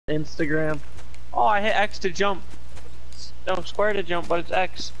Instagram. Oh, I hit X to jump. No, square to jump, but it's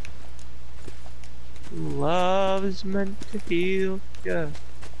X. Love is meant to heal. Yeah.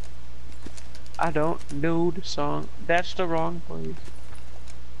 I don't know the song. That's the wrong place.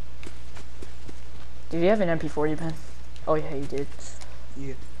 Did you have an MP40 pen? Oh yeah, you did.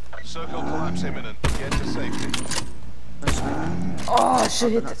 Yeah. Circle collapse imminent. Get to safety. Oh, I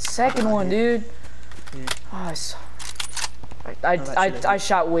should hit the second one, dude. Yeah. Oh, I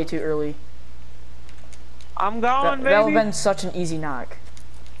shot way too early. I'm going, baby. That would have been such an easy knock.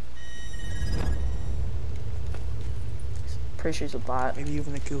 Pretty sure he's a bot. Maybe you're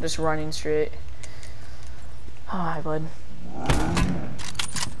gonna kill. Just running straight. Oh, hi, bud.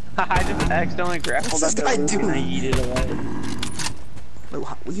 I just accidentally grappled What's at this the guy roof and I doing? yeeted away.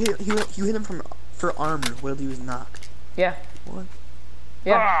 Wait, you hit him for armor while he was knocked. Yeah. What?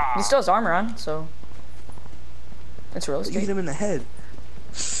 Yeah. He still has armor on, so it's You realistic. hit him in the head.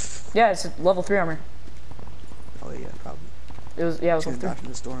 Yeah, it's a level 3 armor. Oh yeah, probably. It was He's level gonna 3. die from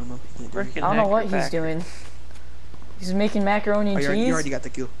the storm though. He can't do it. Frickin' I don't know what he's Hacker doing. He's making macaroni and Oh, cheese. you already got the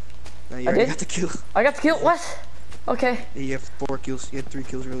kill. No, you I already did? got the kill. I got the kill. What? Okay. Yeah, you have 4 kills. You had 3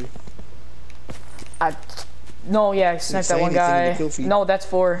 kills early. No, yeah, I sniped that say one anything in the guy. kill feed. No, that's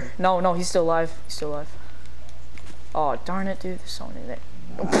 4. No, he's still alive. He's still alive. Oh, darn it, dude. There's so many there.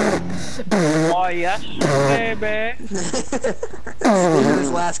 Oh, yes, baby. This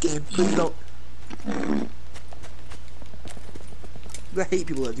last game. Please don't. I hate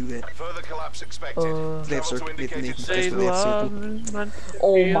people that do that. Further collapse expected. They have Travel to circle. They indicated can Say safe they have love circle. is meant to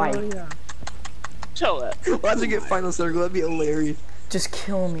Oh my. heal, yeah. Chill it. Why don't you get final circle? That'd be hilarious. Just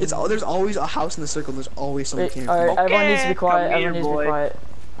kill me. There's always a house in the circle. And there's always someone Wait, camping. alright, everyone needs to be Okay, quiet. come Everyone here, needs to be boy. quiet.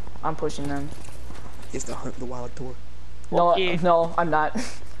 I'm pushing them. It's the hunt the wild tour. No, Okay. no, I'm not.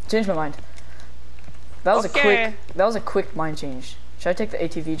 Change my mind. That was Okay. That was a quick mind change. Should I take the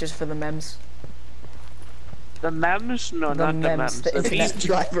ATV just for the memes? The memes? No, The not memes, the the memes. internet- Beast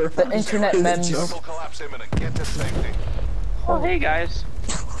driver. the internet memes. Circle collapse imminent. Get to safety. Oh, hey guys.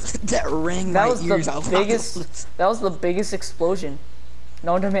 That rang That my was ears the out. biggest. That was the biggest explosion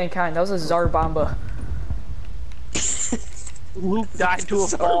known to mankind. That was a Tsar Bomba. Luke died to a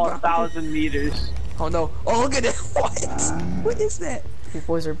Sorry, fall Bob. 1,000 meters. Oh no! Oh look at it! What? What is that? These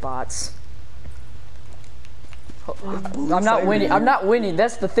boys are bots. I'm not winning. I'm not winning.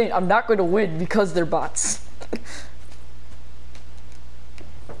 That's the thing. I'm not going to win because they're bots.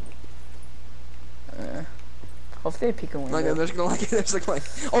 Hopefully they peek a window. Like, there's no like, there's like,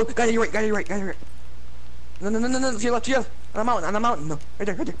 oh, guy to your right, guy to your right, guy to your right. No, no, no, no, no, to your left, to your left. On the mountain, no, right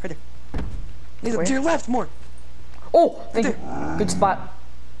there, right there, right there. Nathan, Where? to your left, more. Oh, thank you. Good spot.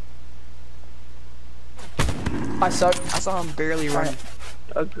 I suck. I saw him barely running.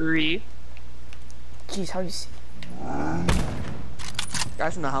 Agree. Jeez, how do you see?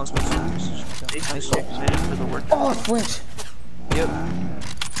 Guys from the house. They have 6 in for the work. Oh, flinch. Yep.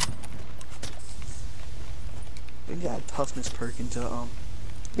 They got a toughness perk into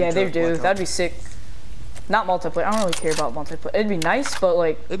Yeah, they into do. Blackout. That'd be sick. Not multiplayer. I don't really care about multiplayer. It'd be nice, but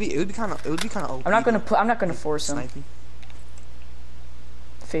like, it would be kind of OP. I'm not gonna force them. Sniping.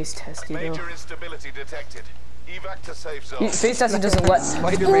 Face testy though. Major instability detected. Evac to safe zone. Face testing doesn't let.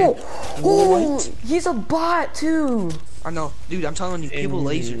 Spider-Man. Oh, What? he's a bot too. I know, dude. I'm telling you, people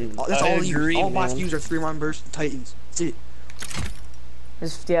laser. That's I all you. agree, All bots man. use are 3-round burst Titans. That's it.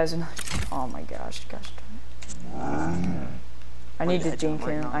 Oh my gosh. I need to jank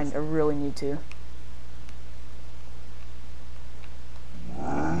him. I really need to.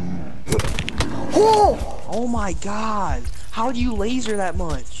 Oh my god! How do you laser that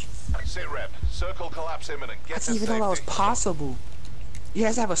much? Sit rep. Circle collapse imminent. Get I to didn't even safety. know that was possible. He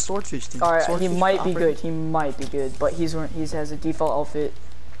has to have a swordfish thing. All right, he Swordfish might be operator? good. He might be good, but he has a default outfit,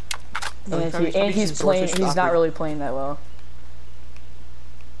 No, and probably he's using playing. swordfish He's not operator. really playing that well.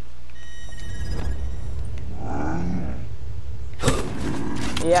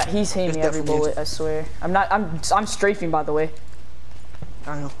 Yeah, he's hitting It's me every definitely bullet. I swear. I'm strafing, by the way.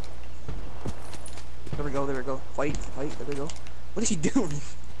 I know. There we go. There we go. Fight. Fight. There we go. What is he doing?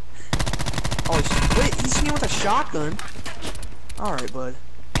 Oh, wait. He's shooting with a shotgun. All right, bud.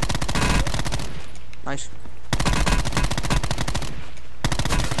 Nice.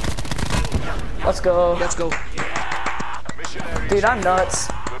 Let's go. Let's go. Missionary Dude, I'm nuts.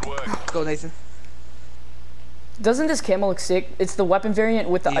 Good work. Let's go, Nathan. Doesn't this camo look sick? It's the weapon variant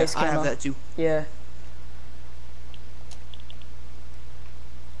with the Yeah, ice I camo. have that too. Yeah.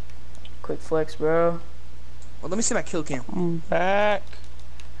 Quick flex, bro. Well, let me see my kill cam. I'm back.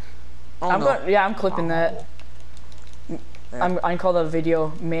 Oh I'm no. going. Yeah, I'm clipping that. Yeah. I call that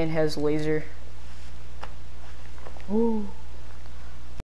video "Man Has Laser." Ooh.